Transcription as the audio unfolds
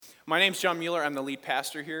My name's John Mueller. I'm the lead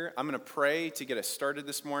pastor here. I'm going to pray to get us started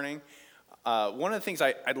this morning. One of the things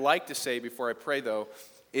I'd like to say before I pray, though,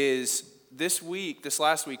 is this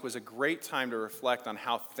last week was a great time to reflect on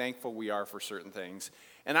how thankful we are for certain things.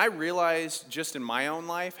 And I realized just in my own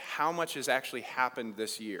life how much has actually happened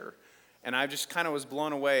this year. And I just kind of was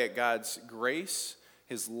blown away at God's grace,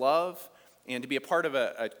 His love, and to be a part of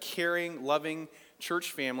a caring, loving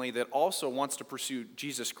church family that also wants to pursue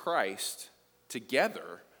Jesus Christ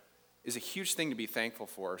together is a huge thing to be thankful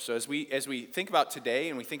for. So as we think about today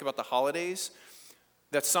and we think about the holidays,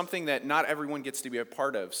 that's something that not everyone gets to be a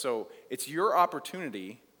part of. So it's your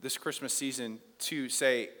opportunity this Christmas season to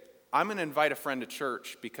say, I'm going to invite a friend to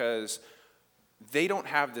church because they don't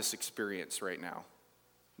have this experience right now.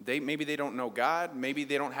 Maybe they don't know God, maybe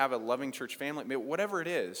they don't have a loving church family, whatever it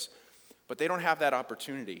is, but they don't have that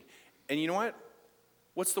opportunity. And you know what?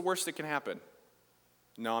 What's the worst that can happen?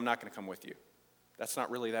 No, I'm not going to come with you. That's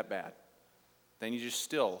not really that bad. Then you just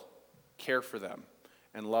still care for them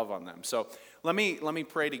and love on them. So let me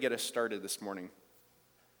pray to get us started this morning.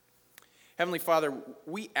 Heavenly Father,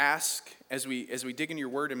 we ask as we dig into your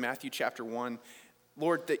word in Matthew chapter 1,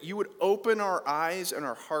 Lord, that you would open our eyes and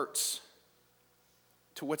our hearts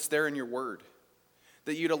to what's there in your word.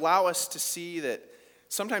 That you'd allow us to see that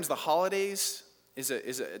sometimes the holidays is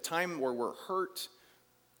a time where we're hurt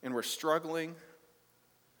and we're struggling.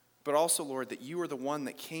 But also, Lord, that you are the one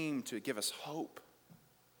that came to give us hope.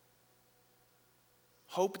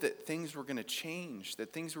 Hope that things were going to change,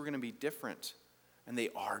 that things were going to be different, and they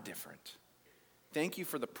are different. Thank you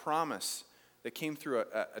for the promise that came through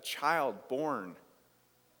a child born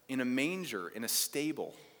in a manger, in a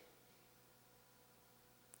stable.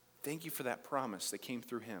 Thank you for that promise that came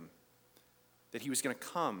through him, that he was going to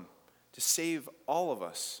come to save all of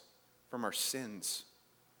us from our sins.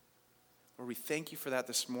 Lord, we thank you for that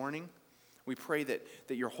this morning. We pray that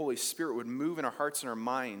your Holy Spirit would move in our hearts and our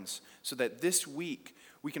minds so that this week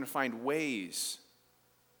we can find ways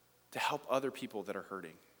to help other people that are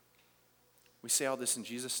hurting. We say all this in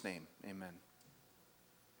Jesus' name. Amen.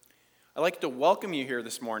 I'd like to welcome you here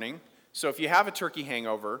this morning. So if you have a turkey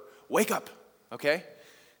hangover, wake up, okay?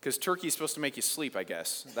 Because turkey is supposed to make you sleep, I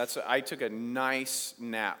guess. I took a nice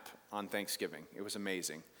nap on Thanksgiving. It was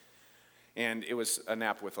amazing. And it was a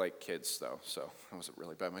nap with kids though, so I wasn't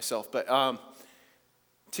really by myself. But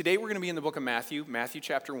today we're going to be in the book of Matthew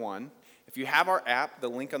chapter 1. If you have our app, the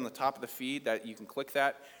link on the top of the feed, that you can click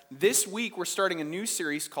that. This week we're starting a new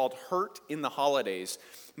series called Hurt in the Holidays.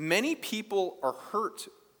 Many people are hurt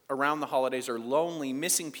around the holidays, or lonely,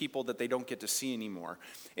 missing people that they don't get to see anymore.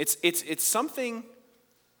 It's something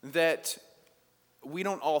that we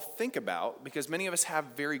don't all think about because many of us have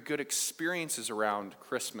very good experiences around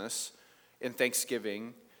Christmas and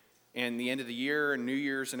Thanksgiving and the end of the year and New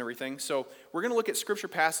Year's and everything. So we're going to look at scripture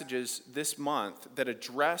passages this month that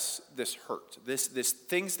address this hurt, this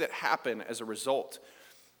things that happen as a result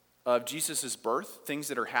of Jesus' birth, things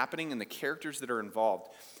that are happening and the characters that are involved.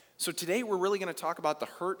 So today we're really going to talk about the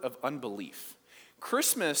hurt of unbelief.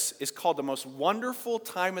 Christmas is called the most wonderful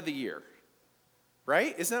time of the year,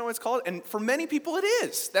 right? Isn't that what it's called? And for many people it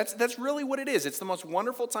is. That's really what it is. It's the most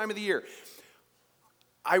wonderful time of the year.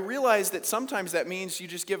 I realize that sometimes that means you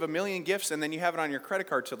just give 1 million gifts and then you have it on your credit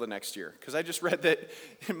card till the next year. Because I just read that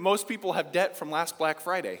most people have debt from last Black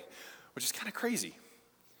Friday, which is kind of crazy.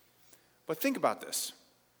 But think about this.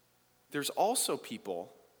 There's also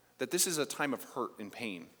people that this is a time of hurt and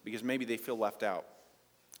pain because maybe they feel left out.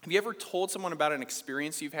 Have you ever told someone about an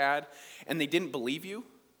experience you've had and they didn't believe you?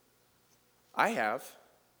 I have.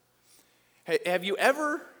 Have you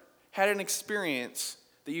ever had an experience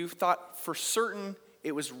that you thought for certain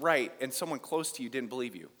it was right and someone close to you didn't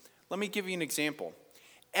believe you? Let me give you an example.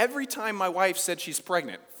 Every time my wife said she's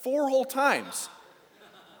pregnant, 4 whole times,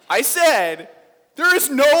 I said, there is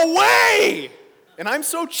no way! And I'm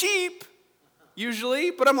so cheap, usually,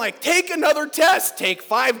 but I'm like, take another test, take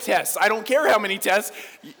 5 tests. I don't care how many tests.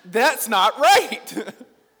 That's not right.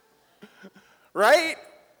 Right?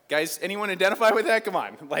 Guys, anyone identify with that? Come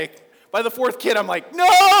on. By the 4th kid, I'm like,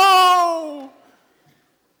 no!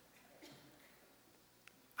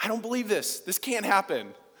 I don't believe this. This can't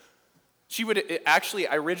happen.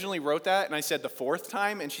 I originally wrote that, and I said the 4th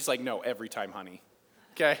time, and she's like, no, every time, honey.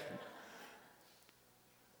 Okay?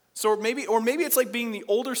 So maybe it's like being the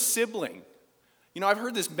older sibling. You know, I've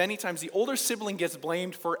heard this many times. The older sibling gets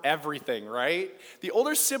blamed for everything, right? The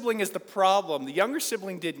older sibling is the problem. The younger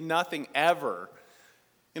sibling did nothing ever.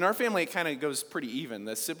 In our family, it kind of goes pretty even.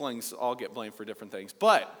 The siblings all get blamed for different things.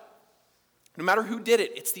 But no matter who did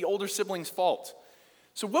it, it's the older sibling's fault.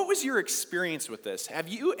 So what was your experience with this? Have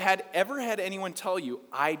you ever had anyone tell you,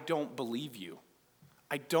 I don't believe you?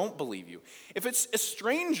 I don't believe you. If it's a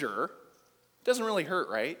stranger, it doesn't really hurt,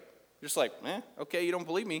 right? You're just like, okay, you don't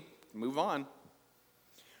believe me, move on.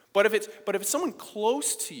 But if it's someone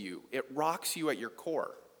close to you, it rocks you at your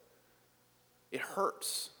core. It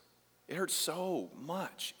hurts. It hurts so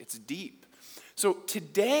much. It's deep. So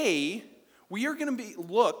today, we are going to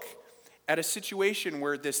look at a situation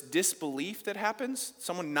where this disbelief that happens,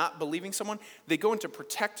 someone not believing someone, they go into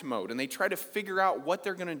protect mode and they try to figure out what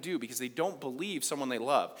they're going to do because they don't believe someone they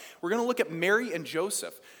love. We're going to look at Mary and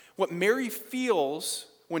Joseph, what Mary feels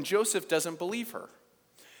when Joseph doesn't believe her.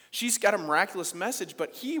 She's got a miraculous message,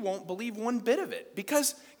 but he won't believe one bit of it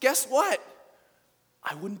because guess what?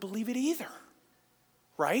 I wouldn't believe it either,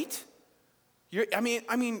 right? I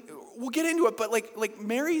mean, we'll get into it, but like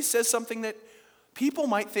Mary says something that people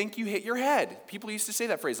might think you hit your head. People used to say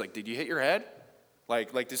that phrase, like, did you hit your head?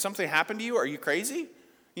 Like did something happen to you? Are you crazy?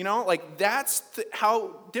 You know, like that's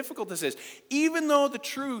how difficult this is. Even though the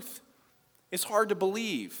truth is hard to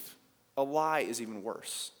believe, a lie is even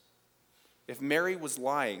worse. If Mary was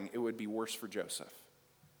lying, it would be worse for Joseph.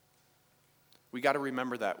 We got to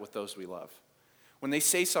remember that with those we love. When they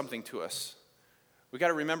say something to us, we got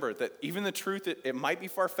to remember that even the truth, it might be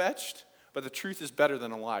far-fetched, but the truth is better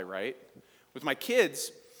than a lie, right? With my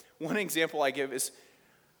kids, one example I give is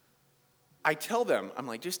I tell them, I'm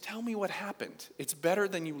like, just tell me what happened. It's better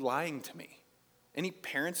than you lying to me. Any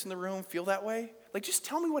parents in the room feel that way? Like, just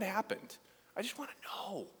tell me what happened. I just want to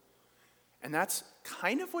know. And that's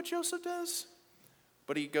kind of what Joseph does,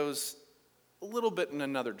 but he goes a little bit in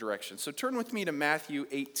another direction. So turn with me to Matthew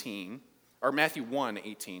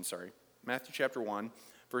 1:18, sorry. Matthew chapter 1,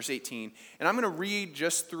 verse 18. And I'm going to read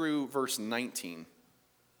just through verse 19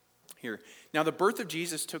 here. Now the birth of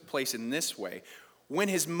Jesus took place in this way. When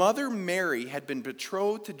his mother Mary had been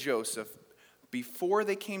betrothed to Joseph, before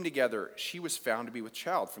they came together, she was found to be with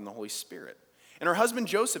child from the Holy Spirit. And her husband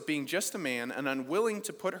Joseph, being just a man and unwilling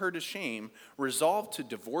to put her to shame, resolved to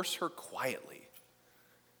divorce her quietly.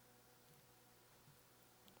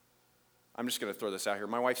 I'm just going to throw this out here.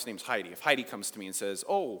 My wife's name's Heidi. If Heidi comes to me and says,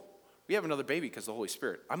 oh, we have another baby because of the Holy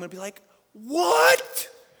Spirit, I'm going to be like, what?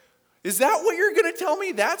 Is that what you're going to tell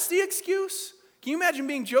me? That's the excuse? Can you imagine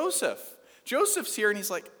being Joseph? Joseph's here and he's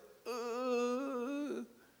like,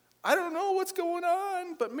 I don't know what's going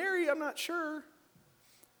on, but Mary, I'm not sure.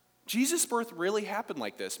 Jesus' birth really happened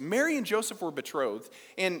like this. Mary and Joseph were betrothed,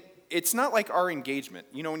 and it's not like our engagement.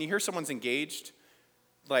 You know, when you hear someone's engaged,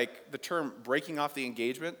 like the term breaking off the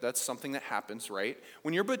engagement, that's something that happens, right?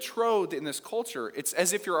 When you're betrothed in this culture, it's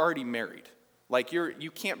as if you're already married. Like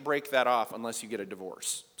you can't break that off unless you get a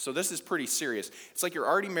divorce. So this is pretty serious. It's like you're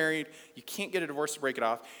already married, you can't get a divorce to break it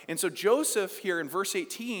off. And so Joseph here in verse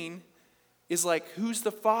 18 is like, who's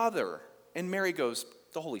the father? And Mary goes,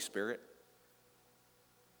 the Holy Spirit.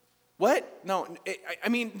 What? No, I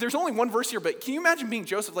mean, there's only one verse here, but can you imagine being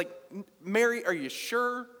Joseph? Like, Mary, are you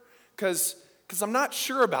sure? Because I'm not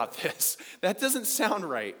sure about this. That doesn't sound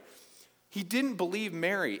right. He didn't believe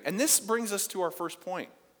Mary. And this brings us to our first point.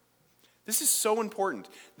 This is so important.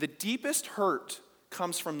 The deepest hurt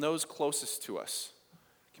comes from those closest to us.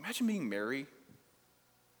 Can you imagine being Mary?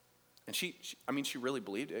 And she really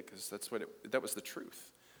believed it because that was the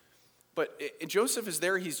truth. But Joseph is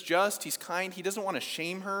there, he's just, he's kind, he doesn't want to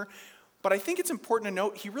shame her. But I think it's important to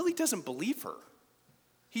note, he really doesn't believe her.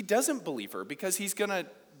 He doesn't believe her because he's going to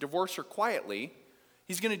divorce her quietly.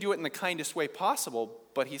 He's going to do it in the kindest way possible,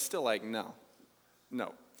 but he's still like, no.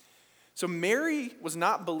 So Mary was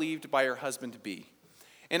not believed by her husband-to-be.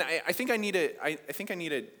 And I think I need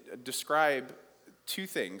to describe two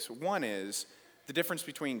things. One is the difference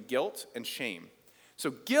between guilt and shame.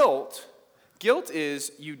 So guilt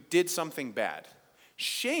is you did something bad.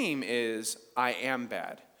 Shame is I am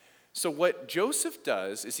bad. So what Joseph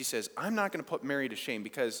does is he says, I'm not going to put Mary to shame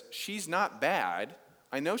because she's not bad.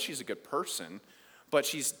 I know she's a good person, but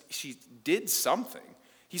she did something.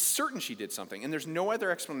 He's certain she did something, and there's no other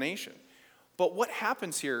explanation. But what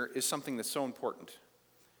happens here is something that's so important.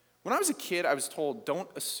 When I was a kid, I was told, don't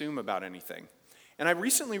assume about anything. And I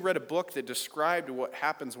recently read a book that described what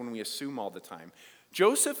happens when we assume all the time.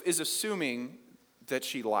 Joseph is assuming that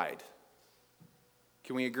she lied.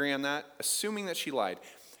 Can we agree on that? Assuming that she lied.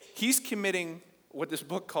 He's committing what this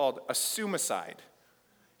book called a suicide.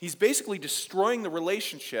 He's basically destroying the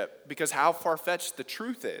relationship because how far-fetched the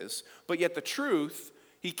truth is, but yet the truth,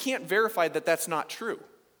 he can't verify that that's not true.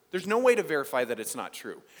 There's no way to verify that it's not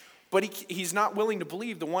true. But he's not willing to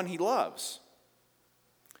believe the one he loves.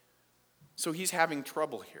 So he's having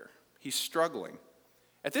trouble here. He's struggling.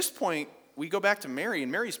 At this point, we go back to Mary,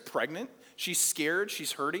 and Mary's pregnant. She's scared.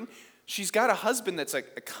 She's hurting. She's got a husband that's a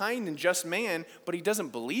kind and just man, but he doesn't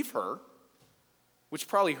believe her. which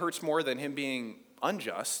probably hurts more than him being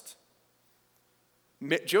unjust.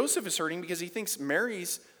 Joseph is hurting because he thinks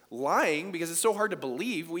Mary's lying because it's so hard to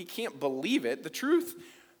believe. We can't believe it. The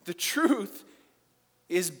truth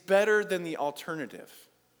is better than the alternative.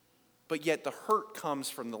 But yet the hurt comes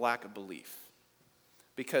from the lack of belief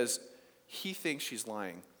because he thinks she's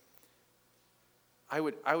lying. I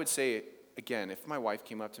would say, again, if my wife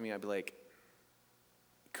came up to me, I'd be like,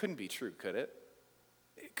 it couldn't be true, could it?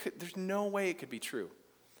 There's no way it could be true.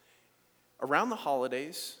 Around the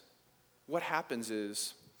holidays, what happens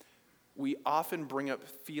is we often bring up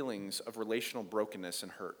feelings of relational brokenness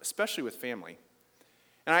and hurt, especially with family.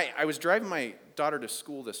 And I was driving my daughter to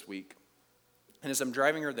school this week, and as I'm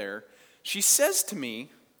driving her there, she says to me,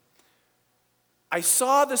 I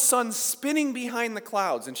saw the sun spinning behind the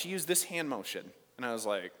clouds, and she used this hand motion. And I was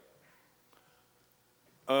like,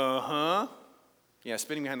 uh-huh. Yeah,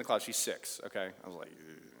 spinning behind the clouds. She's 6, okay? I was like,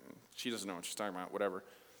 she doesn't know what she's talking about, whatever.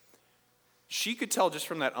 She could tell just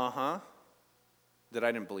from that uh-huh that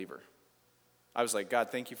I didn't believe her. I was like,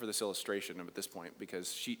 God, thank you for this illustration at this point,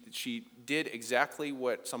 because she did exactly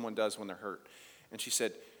what someone does when they're hurt. And she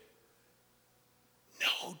said,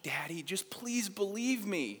 no, Daddy, just please believe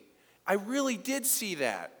me. I really did see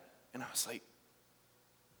that. And I was like,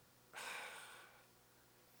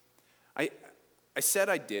 I said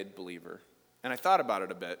I did believe her, and I thought about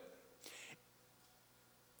it a bit.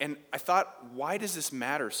 And I thought, why does this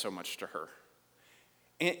matter so much to her?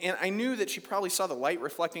 And I knew that she probably saw the light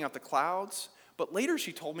reflecting off the clouds, but later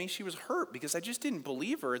she told me she was hurt because I just didn't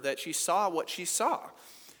believe her that she saw what she saw.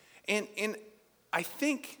 And I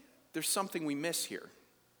think there's something we miss here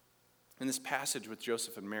in this passage with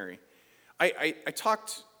Joseph and Mary. I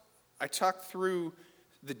talked through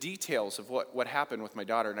the details of what happened with my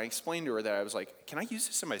daughter, and I explained to her that I was like, can I use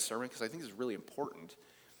this in my sermon? Because I think this is really important.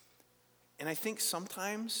 And I think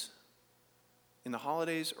sometimes in the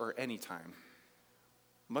holidays or any time,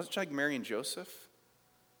 much like Mary and Joseph,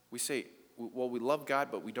 we say, well, we love God,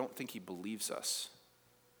 but we don't think he believes us.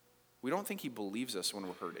 We don't think he believes us when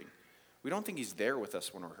we're hurting. We don't think he's there with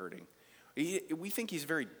us when we're hurting. We think he's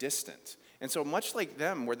very distant. And so much like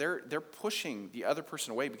them, where they're pushing the other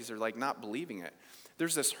person away because they're like not believing it,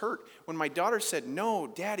 there's this hurt. When my daughter said, no,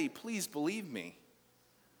 Daddy, please believe me,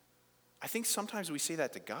 I think sometimes we say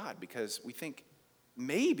that to God because we think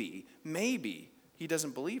maybe he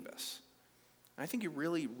doesn't believe us. And I think he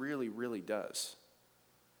really, really, really does.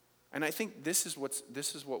 And I think this is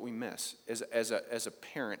what we miss as a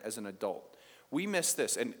parent, as an adult. We miss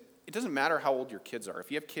this. And it doesn't matter how old your kids are. If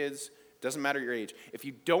you have kids, it doesn't matter your age. If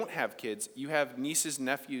you don't have kids, you have nieces,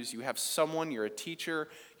 nephews, you have someone, you're a teacher,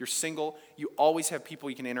 you're single, you always have people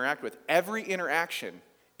you can interact with. Every interaction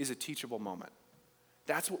is a teachable moment.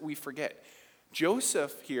 That's what we forget.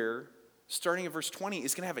 Joseph here, starting in verse 20,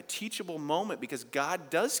 is going to have a teachable moment because God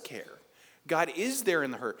does care. God is there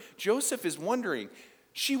in the hurt. Joseph is wondering,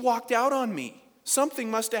 she walked out on me. Something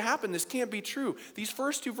must have happened. This can't be true. These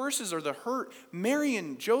first 2 verses are the hurt. Mary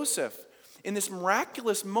and Joseph, in this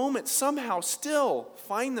miraculous moment, somehow still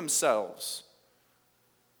find themselves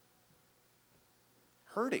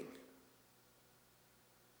hurting.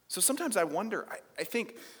 So sometimes I wonder, I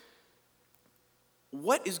think,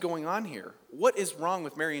 what is going on here? What is wrong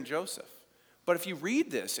with Mary and Joseph? But if you read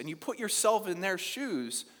this and you put yourself in their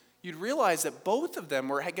shoes, you'd realize that both of them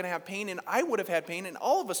were going to have pain, and I would have had pain, and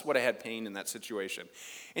all of us would have had pain in that situation.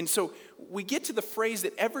 And so we get to the phrase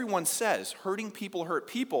that everyone says, hurting people hurt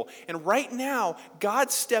people. And right now,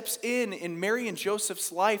 God steps in Mary and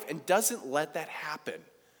Joseph's life and doesn't let that happen.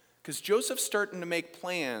 Because Joseph's starting to make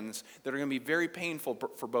plans that are going to be very painful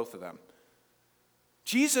for both of them.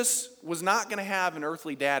 Jesus was not going to have an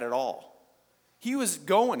earthly dad at all. He was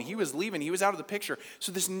going, he was leaving, he was out of the picture.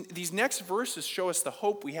 So these next verses show us the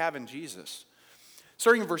hope we have in Jesus.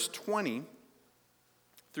 Starting in verse 20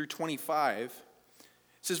 through 25, it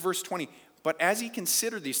says verse 20, but as he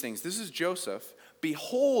considered these things, this is Joseph,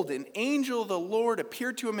 behold, an angel of the Lord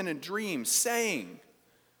appeared to him in a dream, saying,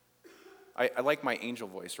 I like my angel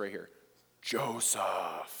voice right here,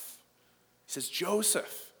 Joseph. He says,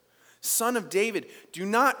 Joseph, son of David, do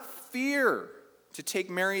not fear to take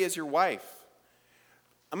Mary as your wife.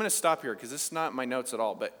 I'm going to stop here because this is not my notes at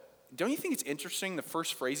all, but don't you think it's interesting the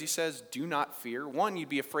first phrase he says, do not fear? 1, you'd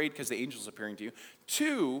be afraid because the angel's appearing to you.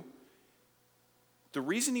 2, the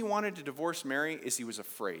reason he wanted to divorce Mary is he was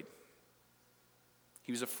afraid.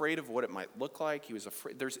 He was afraid of what it might look like. He was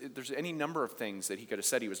afraid. There's any number of things that he could have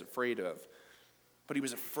said he was afraid of, but he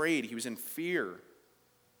was afraid. He was in fear.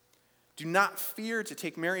 Do not fear to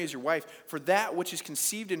take Mary as your wife, for that which is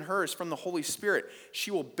conceived in her is from the Holy Spirit.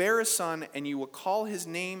 She will bear a son, and you will call his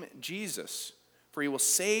name Jesus, for he will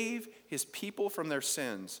save his people from their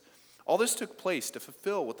sins. All this took place to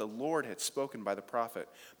fulfill what the Lord had spoken by the prophet.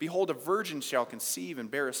 Behold, a virgin shall conceive and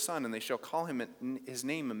bear a son, and they shall call his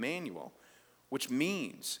name Emmanuel, which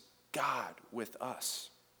means God with us.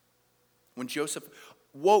 When Joseph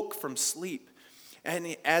woke from sleep,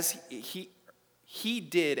 and as he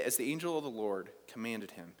did as the angel of the Lord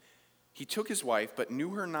commanded him, he took his wife, but knew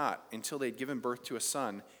her not until they had given birth to a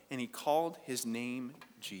son, and he called his name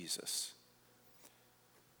Jesus.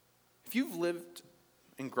 If you've lived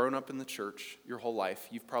and grown up in the church your whole life,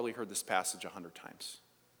 you've probably heard this passage 100 times.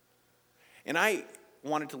 And I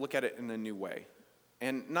wanted to look at it in a new way.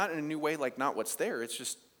 And not in a new way like not what's there. It's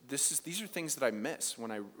just, these are things that I miss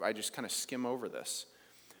when I just kind of skim over this.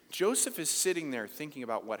 Joseph is sitting there thinking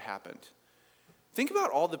about what happened. Think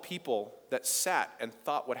about all the people that sat and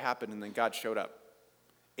thought what happened and then God showed up.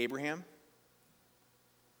 Abraham,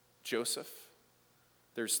 Joseph,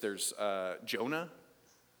 there's Jonah.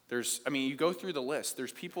 You go through the list.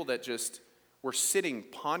 There's people that just were sitting,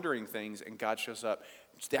 pondering things, and God shows up.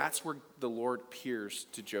 That's where the Lord appears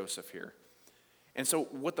to Joseph here. And so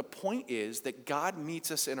what the point is that God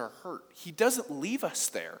meets us in our hurt. He doesn't leave us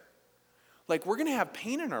there. Like, we're going to have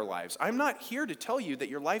pain in our lives. I'm not here to tell you that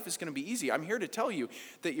your life is going to be easy. I'm here to tell you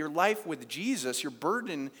that your life with Jesus, your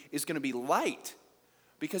burden is going to be light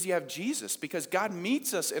because you have Jesus, because God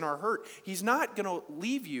meets us in our hurt. He's not going to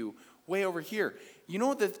leave you way over here. You know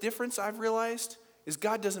what the difference I've realized is?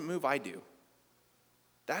 God doesn't move, I do.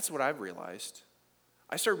 That's what I've realized.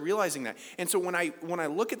 I started realizing that. And so when I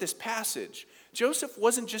look at this passage, Joseph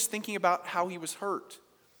wasn't just thinking about how he was hurt.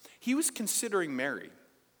 He was considering Mary,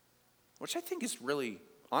 which I think is really,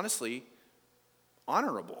 honestly,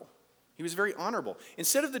 honorable. He was very honorable.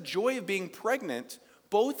 Instead of the joy of being pregnant,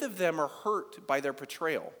 both of them are hurt by their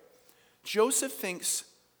betrayal. Joseph thinks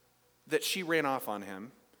that she ran off on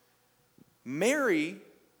him. Mary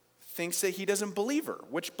thinks that he doesn't believe her,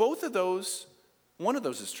 which both of those, one of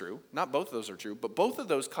those is true. Not both of those are true, but both of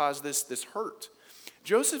those cause this hurt.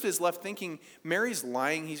 Joseph is left thinking, Mary's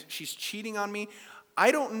lying, she's cheating on me.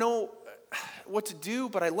 I don't know what to do,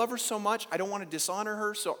 but I love her so much, I don't want to dishonor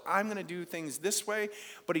her, so I'm going to do things this way.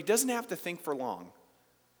 But he doesn't have to think for long.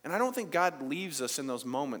 And I don't think God leaves us in those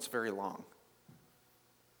moments very long.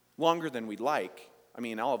 Longer than we'd like. I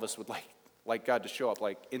mean, all of us would like God to show up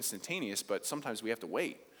like instantaneous, but sometimes we have to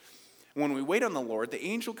wait. When we wait on the Lord, the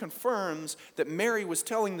angel confirms that Mary was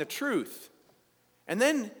telling the truth. And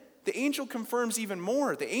then the angel confirms even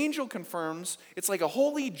more. The angel confirms, it's like a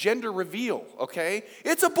holy gender reveal, okay?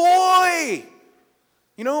 It's a boy!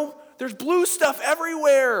 You know, there's blue stuff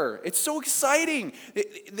everywhere. It's so exciting.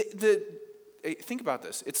 Think about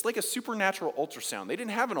this. It's like a supernatural ultrasound. They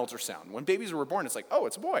didn't have an ultrasound. When babies were born, it's like, oh,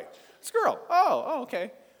 it's a boy. It's a girl. Oh,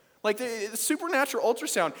 okay. Like the supernatural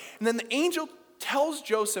ultrasound. And then the angel tells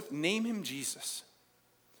Joseph, name him Jesus.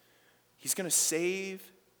 He's going to save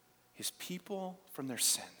his people from their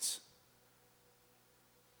sins.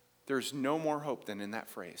 There's no more hope than in that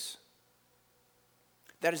phrase.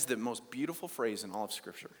 That is the most beautiful phrase in all of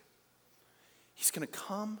Scripture. He's going to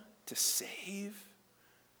come to save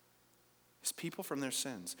his people from their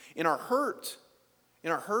sins. In our hurt,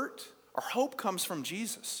 our hope comes from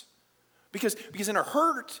Jesus. Because in our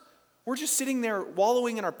hurt, we're just sitting there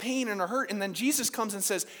wallowing in our pain and our hurt, and then Jesus comes and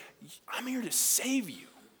says, I'm here to save you.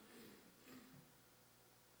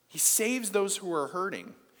 He saves those who are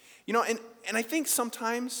hurting. You know, and I think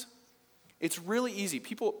sometimes it's really easy.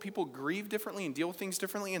 People grieve differently and deal with things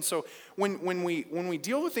differently. And so when we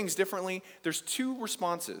deal with things differently, there's two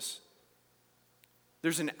responses.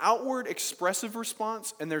 There's an outward expressive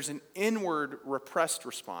response, and there's an inward repressed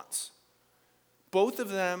response. Both of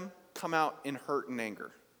them come out in hurt and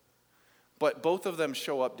anger. But both of them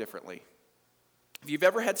show up differently. If you've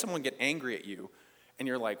ever had someone get angry at you, and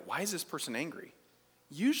you're like, why is this person angry?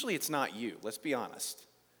 Usually it's not you, let's be honest.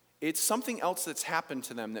 It's something else that's happened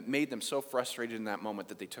to them that made them so frustrated in that moment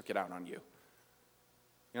that they took it out on you.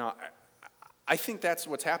 You know, I think that's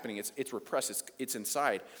what's happening. It's repressed, it's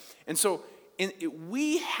inside. And so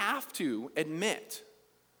we have to admit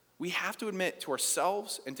to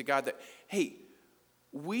ourselves and to God that, hey,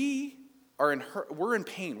 we're in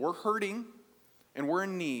pain, we're hurting, and we're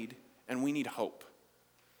in need, and we need hope.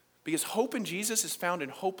 Because hope in Jesus is found in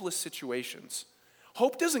hopeless situations.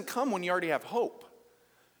 Hope doesn't come when you already have hope.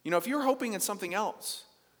 You know, if you're hoping in something else,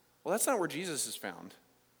 well, that's not where Jesus is found.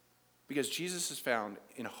 Because Jesus is found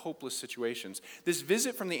in hopeless situations. This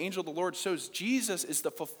visit from the angel of the Lord shows Jesus is the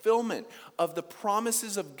fulfillment of the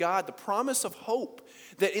promises of God, the promise of hope,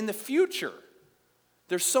 that in the future,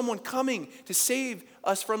 There's someone coming to save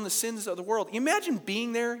us from the sins of the world. You imagine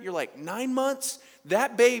being there. You're like, 9 months?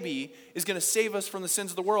 That baby is going to save us from the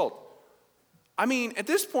sins of the world. I mean, at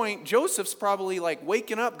this point, Joseph's probably like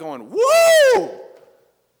waking up going, woo!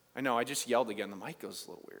 I know, I just yelled again. The mic goes a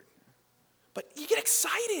little weird. But you get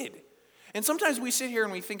excited. And sometimes we sit here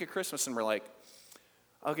and we think of Christmas and we're like,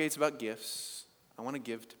 okay, it's about gifts. I want to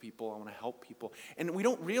give to people. I want to help people. And we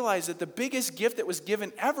don't realize that the biggest gift that was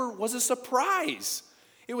given ever was a surprise.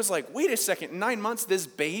 It was like, wait a second, in 9 months, this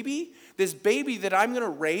baby that I'm going to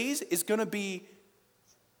raise is going to be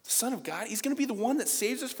the Son of God. He's going to be the one that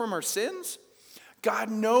saves us from our sins. God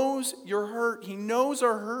knows your hurt. He knows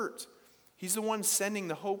our hurt. He's the one sending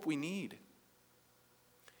the hope we need.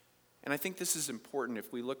 And I think this is important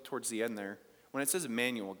if we look towards the end there. When it says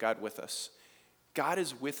Emmanuel, God with us, God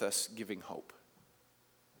is with us giving hope.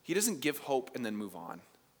 He doesn't give hope and then move on.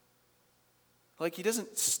 Like, he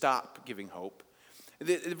doesn't stop giving hope.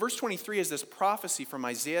 Verse 23 is this prophecy from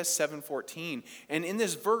Isaiah 7:14. And in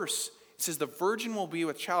this verse, it says, the virgin will be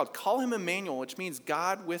with child. Call him Emmanuel, which means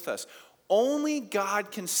God with us. Only God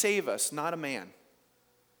can save us, not a man.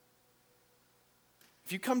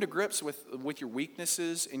 If you come to grips with your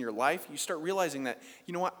weaknesses in your life, you start realizing that,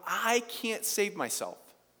 you know what, I can't save myself.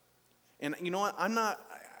 And you know what, I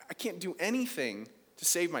can't do anything to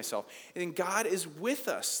save myself. And God is with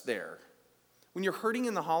us there. When you're hurting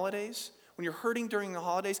in the holidays, when you're hurting during the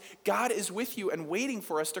holidays, God is with you and waiting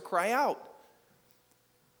for us to cry out.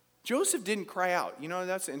 Joseph didn't cry out. You know,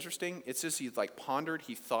 that's interesting. It says he pondered,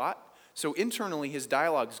 he thought. So internally, his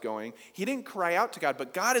dialogue's going. He didn't cry out to God,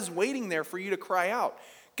 but God is waiting there for you to cry out.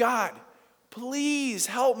 God, please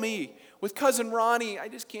help me with Cousin Ronnie. I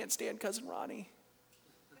just can't stand Cousin Ronnie.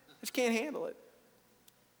 I just can't handle it.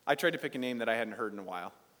 I tried to pick a name that I hadn't heard in a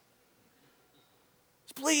while.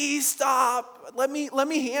 Please stop. Let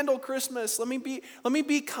me handle Christmas. Let me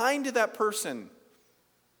be kind to that person.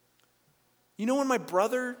 You know, when my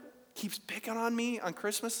brother keeps picking on me on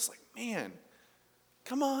Christmas, it's like, man,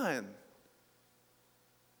 come on.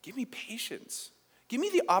 Give me patience. Give me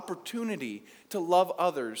the opportunity to love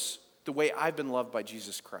others the way I've been loved by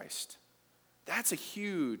Jesus Christ. That's a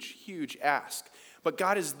huge, huge ask. But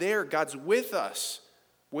God is there. God's with us,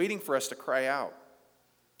 waiting for us to cry out.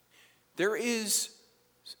 There is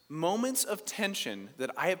moments of tension that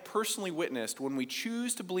I have personally witnessed when we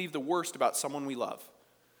choose to believe the worst about someone we love.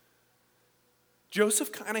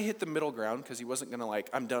 Joseph kind of hit the middle ground because he wasn't going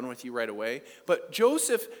to I'm done with you right away. But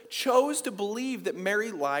Joseph chose to believe that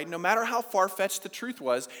Mary lied no matter how far-fetched the truth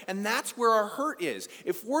was. And that's where our hurt is.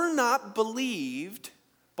 If we're not believed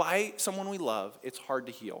by someone we love, it's hard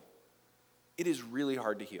to heal. It is really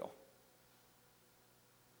hard to heal.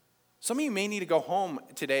 Some of you may need to go home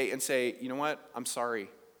today and say, you know what? I'm sorry.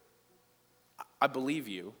 I believe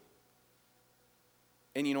you.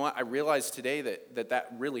 And you know what? I realized today that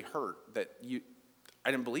really hurt, I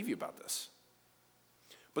didn't believe you about this.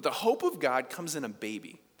 But the hope of God comes in a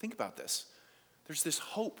baby. Think about this. There's this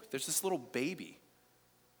hope. There's this little baby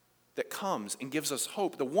that comes and gives us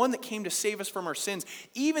hope. The one that came to save us from our sins,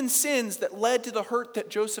 even sins that led to the hurt that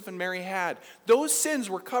Joseph and Mary had. Those sins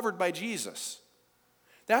were covered by Jesus.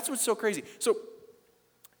 That's what's so crazy. So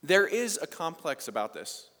there is a complex about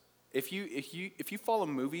this. If you follow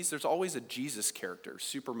movies, there's always a Jesus character,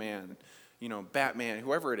 Superman, Batman,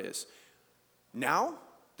 whoever it is. Now,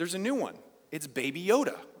 there's a new one. It's Baby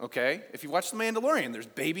Yoda, okay? If you watch The Mandalorian, there's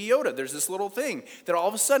Baby Yoda. There's this little thing that all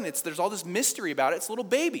of a sudden, there's all this mystery about it. It's a little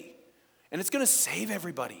baby, and it's going to save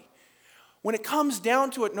everybody. When it comes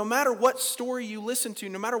down to it, no matter what story you listen to,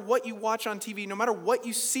 no matter what you watch on TV, no matter what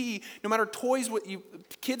you see, no matter toys what you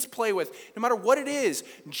kids play with, no matter what it is,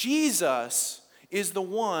 Jesus is the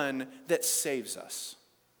one that saves us.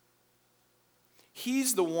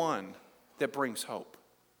 He's the one that brings hope.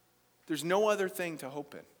 There's no other thing to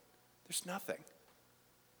hope in. There's nothing.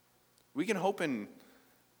 We can hope in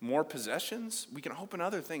more possessions. We can hope in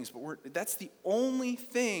other things, but that's the only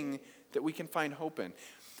thing that we can find hope in.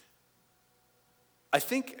 I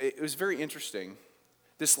think it was very interesting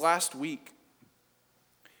this last week,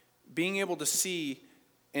 being able to see,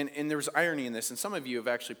 and there was irony in this, and some of you have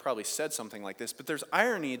actually probably said something like this, but there's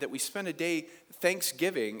irony that we spend a day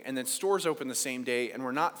Thanksgiving and then stores open the same day and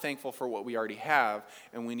we're not thankful for what we already have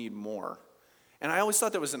and we need more. And I always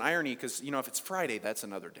thought that was an irony because, if it's Friday, that's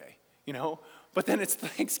another day, But then it's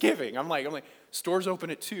Thanksgiving. I'm like, stores open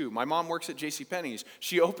at 2. My mom works at JCPenney's.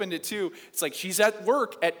 She opened at 2. It's like she's at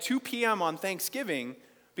work at 2 p.m. on Thanksgiving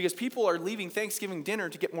because people are leaving Thanksgiving dinner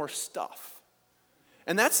to get more stuff.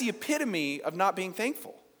 And that's the epitome of not being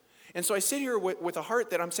thankful. And so I sit here with a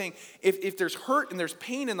heart that I'm saying, if there's hurt and there's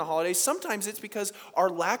pain in the holidays, sometimes it's because our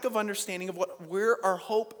lack of understanding of where our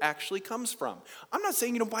hope actually comes from. I'm not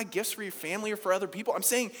saying you don't buy gifts for your family or for other people. I'm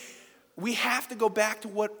saying we have to go back to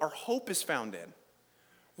what our hope is found in.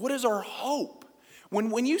 What is our hope?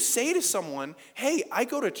 When you say to someone, hey, I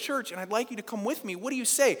go to church and I'd like you to come with me, what do you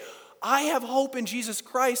say? I have hope in Jesus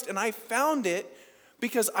Christ and I found it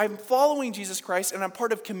because I'm following Jesus Christ and I'm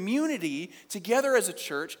part of community together as a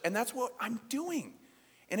church, and that's what I'm doing.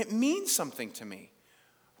 And it means something to me.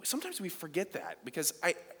 Sometimes we forget that because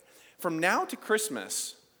from now to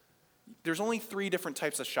Christmas, there's only 3 different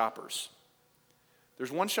types of shoppers.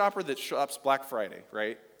 There's one shopper that shops Black Friday,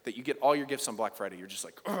 right? That you get all your gifts on Black Friday. You're just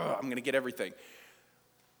like, I'm going to get everything.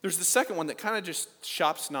 There's the second one that kind of just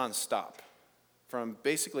shops nonstop from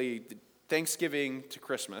basically Thanksgiving to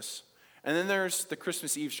Christmas. And then there's the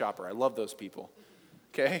Christmas Eve shopper. I love those people,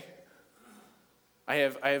 okay? I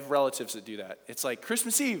have relatives that do that. It's like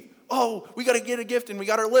Christmas Eve, we got to get a gift and we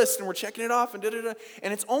got our list and we're checking it off and da-da-da.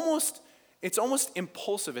 And it's almost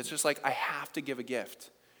impulsive. It's just like, I have to give a gift.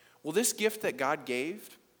 Well, this gift that God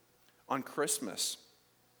gave on Christmas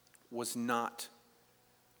was not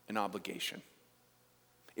an obligation.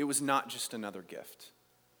 It was not just another gift.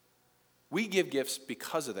 We give gifts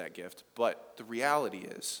because of that gift, but the reality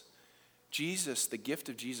is, Jesus, the gift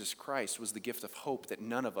of Jesus Christ, was the gift of hope that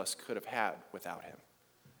none of us could have had without him.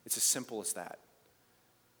 It's as simple as that.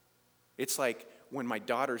 It's like when my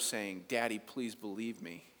daughter's saying, Daddy, please believe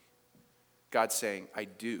me. God's saying, I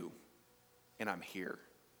do, and I'm here.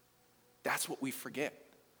 That's what we forget.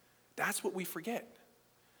 That's what we forget.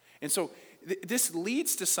 And so this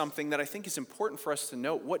leads to something that I think is important for us to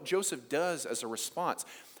note, what Joseph does as a response.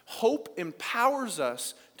 Hope empowers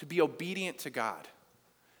us to be obedient to God.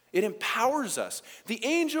 It empowers us. The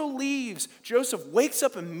angel leaves. Joseph wakes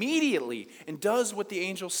up immediately and does what the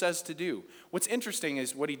angel says to do. What's interesting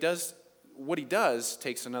is what he does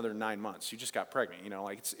takes another 9 months. You just got pregnant,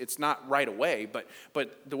 it's not right away,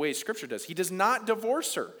 but the way Scripture does. He does not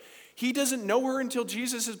divorce her. He doesn't know her until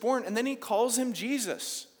Jesus is born, and then he calls him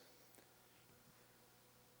Jesus.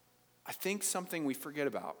 I think something we forget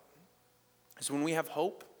about is when we have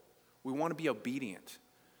hope, we want to be obedient.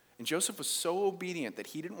 And Joseph was so obedient that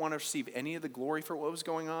he didn't want to receive any of the glory for what was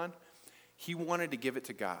going on. He wanted to give it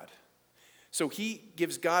to God. So he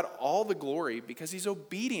gives God all the glory because he's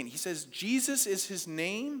obedient. He says, Jesus is his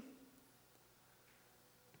name.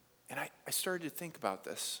 And I started to think about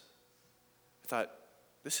this. I thought,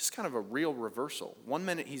 this is kind of a real reversal. One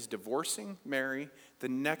minute he's divorcing Mary. The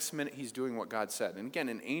next minute he's doing what God said. And again,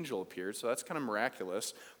 an angel appeared, so that's kind of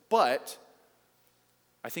miraculous. But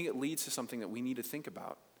I think it leads to something that we need to think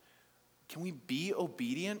about. Can we be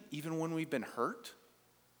obedient even when we've been hurt?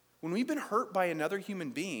 When we've been hurt by another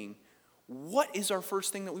human being, what is our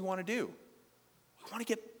first thing that we want to do? We want to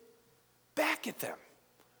get back at them.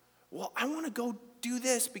 Well, I want to go do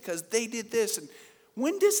this because they did this. And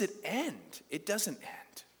when does it end? It doesn't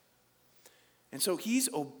end. And so he's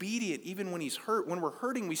obedient even when he's hurt. When we're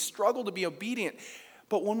hurting, we struggle to be obedient.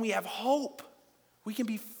 But when we have hope, we can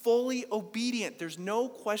be fully obedient. There's no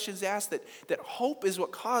questions asked that hope is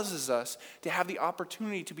what causes us to have the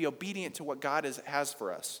opportunity to be obedient to what God has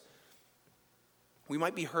for us. We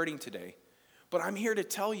might be hurting today, but I'm here to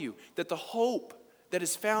tell you that the hope that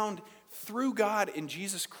is found through God in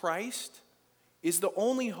Jesus Christ is the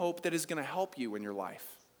only hope that is going to help you in your life.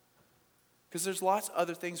 Because there's lots of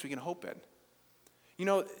other things we can hope in.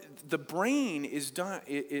 The brain is done,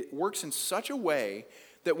 it works in such a way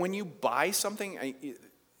that when you buy something,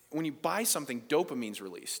 dopamine's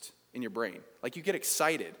released in your brain. Like you get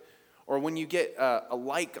excited. Or when you get a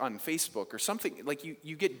like on Facebook or something, like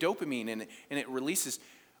you get dopamine and it releases.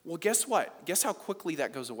 Well, guess what? Guess how quickly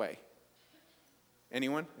that goes away?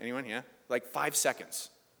 Anyone? Yeah? Like 5 seconds.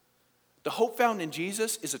 The hope found in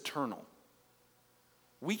Jesus is eternal.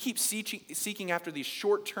 We keep seeking after these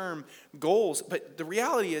short-term goals, but the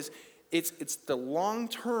reality is it's the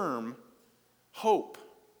long-term hope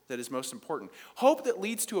that is most important. Hope that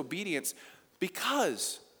leads to obedience,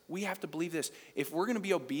 because we have to believe this. If we're going to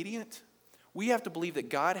be obedient, we have to believe that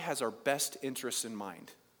God has our best interests in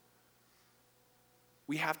mind.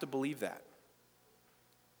 We have to believe that.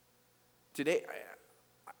 Today,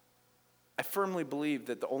 I firmly believe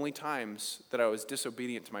that the only times that I was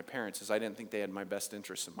disobedient to my parents is I didn't think they had my best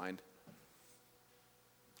interests in mind.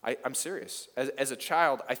 I'm serious. As a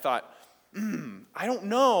child, I thought, I don't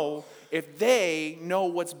know if they know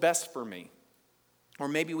what's best for me. Or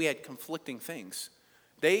maybe we had conflicting things.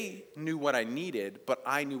 They knew what I needed, but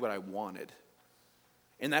I knew what I wanted.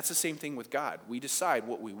 And that's the same thing with God. We decide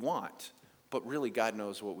what we want, but really God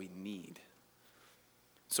knows what we need.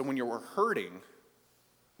 So when you're hurting,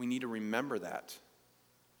 we need to remember that.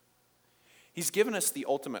 He's given us the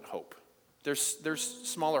ultimate hope. There's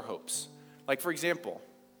smaller hopes. Like, for example,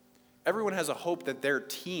 everyone has a hope that their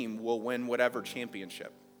team will win whatever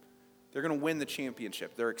championship. They're going to win the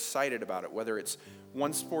championship. They're excited about it, whether it's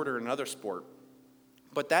one sport or another sport.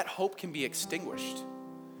 But that hope can be extinguished.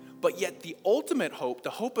 But yet the ultimate hope, the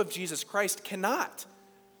hope of Jesus Christ, cannot.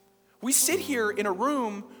 We sit here in a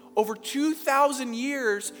room over 2,000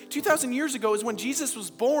 years. 2,000 years ago is when Jesus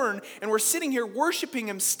was born, and we're sitting here worshiping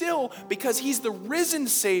him still because he's the risen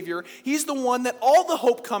Savior. He's the one that all the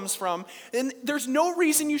hope comes from, and there's no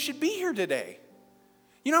reason you should be here today.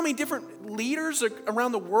 You know how many different leaders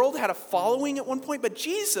around the world had a following at one point? But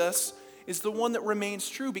Jesus is the one that remains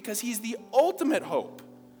true because he's the ultimate hope.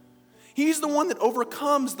 He's the one that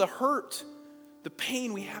overcomes the hurt, the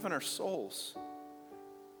pain we have in our souls.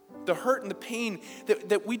 The hurt and the pain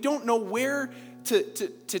that we don't know where to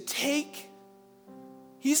take.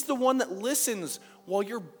 He's the one that listens while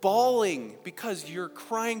you're bawling because you're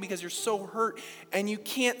crying because you're so hurt and you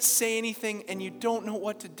can't say anything and you don't know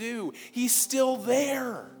what to do. He's still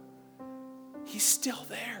there. He's still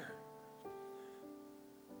there.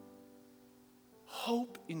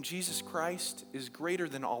 Hope in Jesus Christ is greater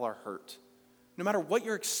than all our hurt. No matter what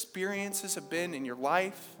your experiences have been in your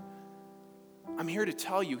life, I'm here to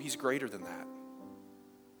tell you he's greater than that.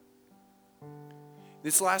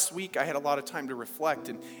 This last week, I had a lot of time to reflect,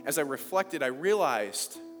 and as I reflected, I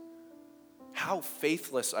realized how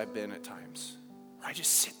faithless I've been at times. Where I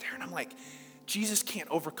just sit there and I'm like, Jesus can't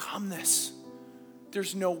overcome this.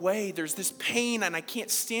 There's no way. There's this pain, and I can't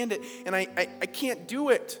stand it, and I can't do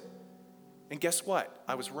it. And guess what?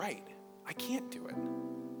 I was right. I can't do it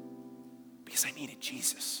because I needed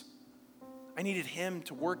Jesus. I needed him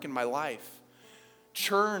to work in my life.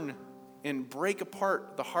 Churn and break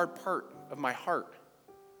apart the hard part of my heart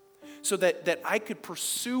so that I could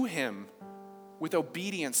pursue him with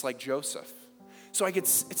obedience like Joseph. So I could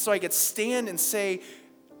stand and say,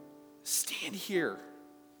 stand here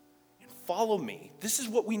and follow me. This is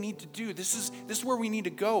what we need to do. This is where we need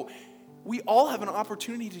to go. We all have an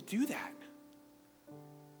opportunity to do that.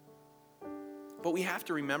 But we have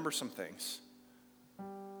to remember some things.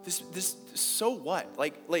 This so what?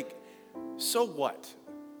 Like so what?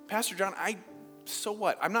 Pastor John, so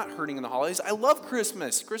what? I'm not hurting in the holidays. I love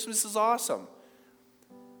Christmas. Christmas is awesome.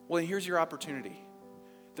 Well, here's your opportunity.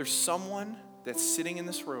 There's someone that's sitting in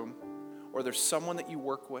this room, or there's someone that you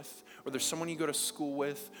work with, or there's someone you go to school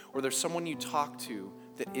with, or there's someone you talk to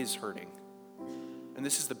that is hurting. And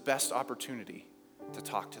this is the best opportunity to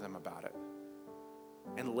talk to them about it.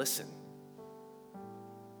 And listen.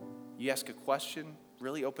 You ask a question,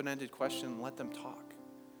 really open-ended question, let them talk.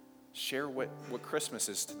 Share what Christmas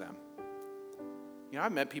is to them. You know,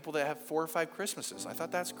 I've met people that have 4 or 5 Christmases. I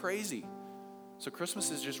thought that's crazy. So Christmas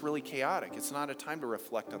is just really chaotic. It's not a time to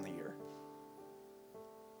reflect on the year.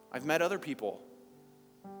 I've met other people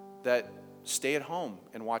that stay at home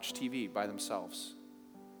and watch TV by themselves.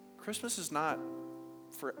 Christmas is not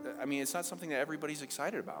it's not something that everybody's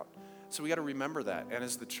excited about. So we got to remember that. And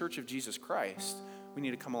as the Church of Jesus Christ, we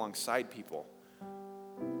need to come alongside people.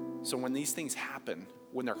 So when these things happen,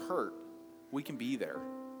 when they're hurt, we can be there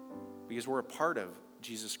because we're a part of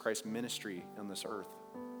Jesus Christ's ministry on this earth.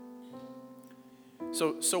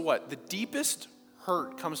 So what? The deepest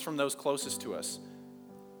hurt comes from those closest to us.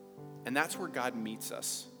 And that's where God meets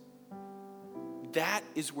us. That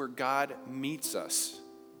is where God meets us.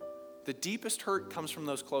 The deepest hurt comes from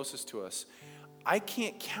those closest to us. I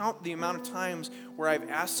can't count the amount of times where I've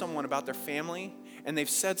asked someone about their family and they've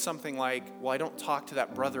said something like, well, I don't talk to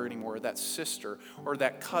that brother anymore, or that sister, or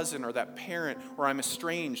that cousin, or that parent, or I'm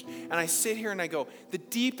estranged. And I sit here and I go, the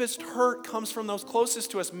deepest hurt comes from those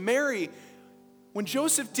closest to us. Mary, when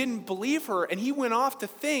Joseph didn't believe her and he went off to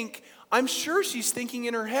think, I'm sure she's thinking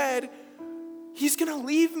in her head, he's going to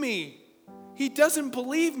leave me. He doesn't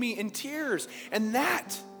believe me, in tears. And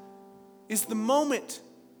that is the moment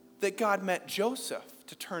that God met Joseph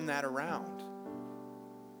to turn that around.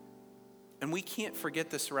 And we can't forget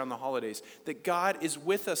this around the holidays, that God is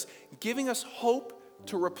with us, giving us hope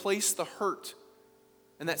to replace the hurt.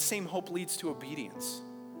 And that same hope leads to obedience.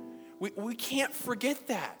 We can't forget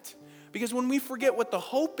that. Because when we forget what the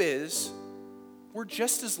hope is, we're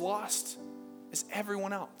just as lost as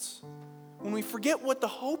everyone else. When we forget what the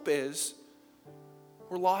hope is,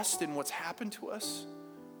 we're lost in what's happened to us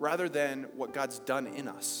rather than what God's done in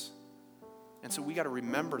us. And so we got to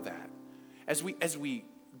remember that. As we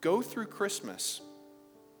go through Christmas,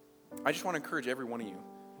 I just want to encourage every one of you,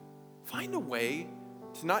 find a way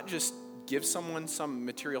to not just give someone some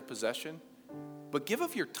material possession, but give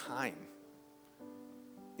of your time.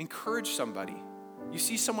 Encourage somebody. You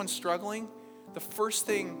see someone struggling, the first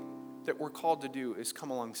thing that we're called to do is come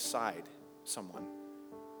alongside someone.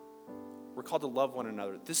 We're called to love one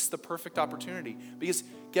another. This is the perfect opportunity because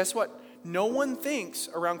guess what? No one thinks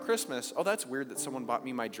around Christmas, oh, that's weird that someone bought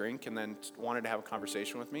me my drink and then wanted to have a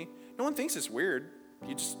conversation with me. No one thinks it's weird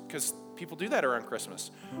because people do that around Christmas.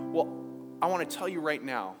 Well, I want to tell you right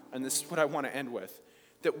now, and this is what I want to end with,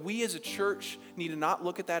 that we as a church need to not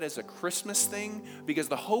look at that as a Christmas thing because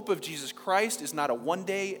the hope of Jesus Christ is not a one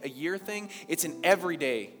day, a year thing. It's an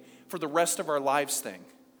everyday for the rest of our lives thing.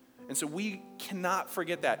 And so we cannot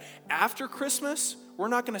forget that. After Christmas, we're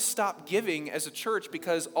not going to stop giving as a church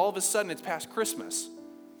because all of a sudden it's past Christmas.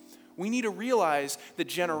 We need to realize that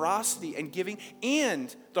generosity and giving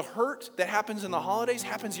and the hurt that happens in the holidays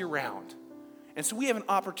happens year-round. And so we have an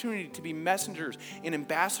opportunity to be messengers and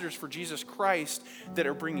ambassadors for Jesus Christ that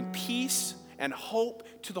are bringing peace and hope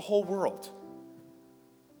to the whole world.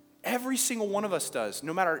 Every single one of us does,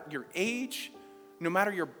 no matter your age, no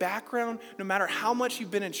matter your background, no matter how much you've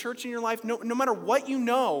been in church in your life, no matter what you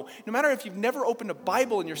know, no matter if you've never opened a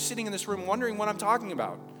Bible and you're sitting in this room wondering what I'm talking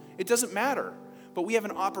about. It doesn't matter. But we have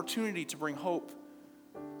an opportunity to bring hope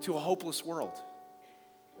to a hopeless world.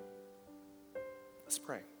 Let's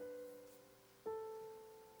pray.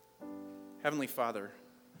 Heavenly Father,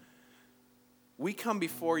 we come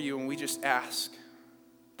before you and we just ask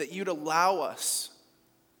that you'd allow us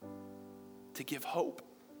to give hope.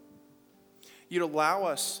 You'd allow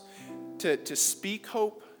us to speak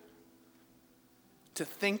hope, to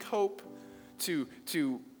think hope,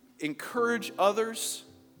 to encourage others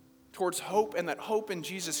towards hope and that hope in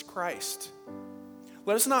Jesus Christ.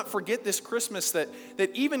 Let us not forget this Christmas that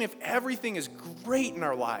even if everything is great in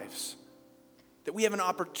our lives, that we have an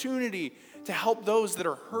opportunity to help those that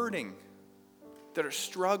are hurting, that are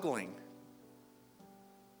struggling.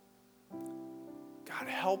 God,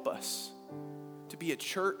 help us to be a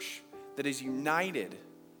church that is united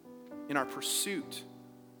in our pursuit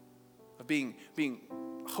of being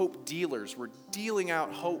hope dealers. We're dealing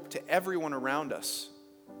out hope to everyone around us,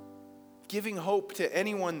 giving hope to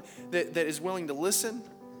anyone that is willing to listen,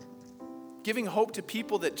 giving hope to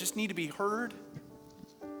people that just need to be heard.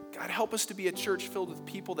 God, help us to be a church filled with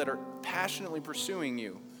people that are passionately pursuing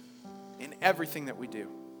you in everything that we do.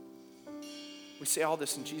 We say all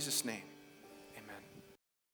this in Jesus' name.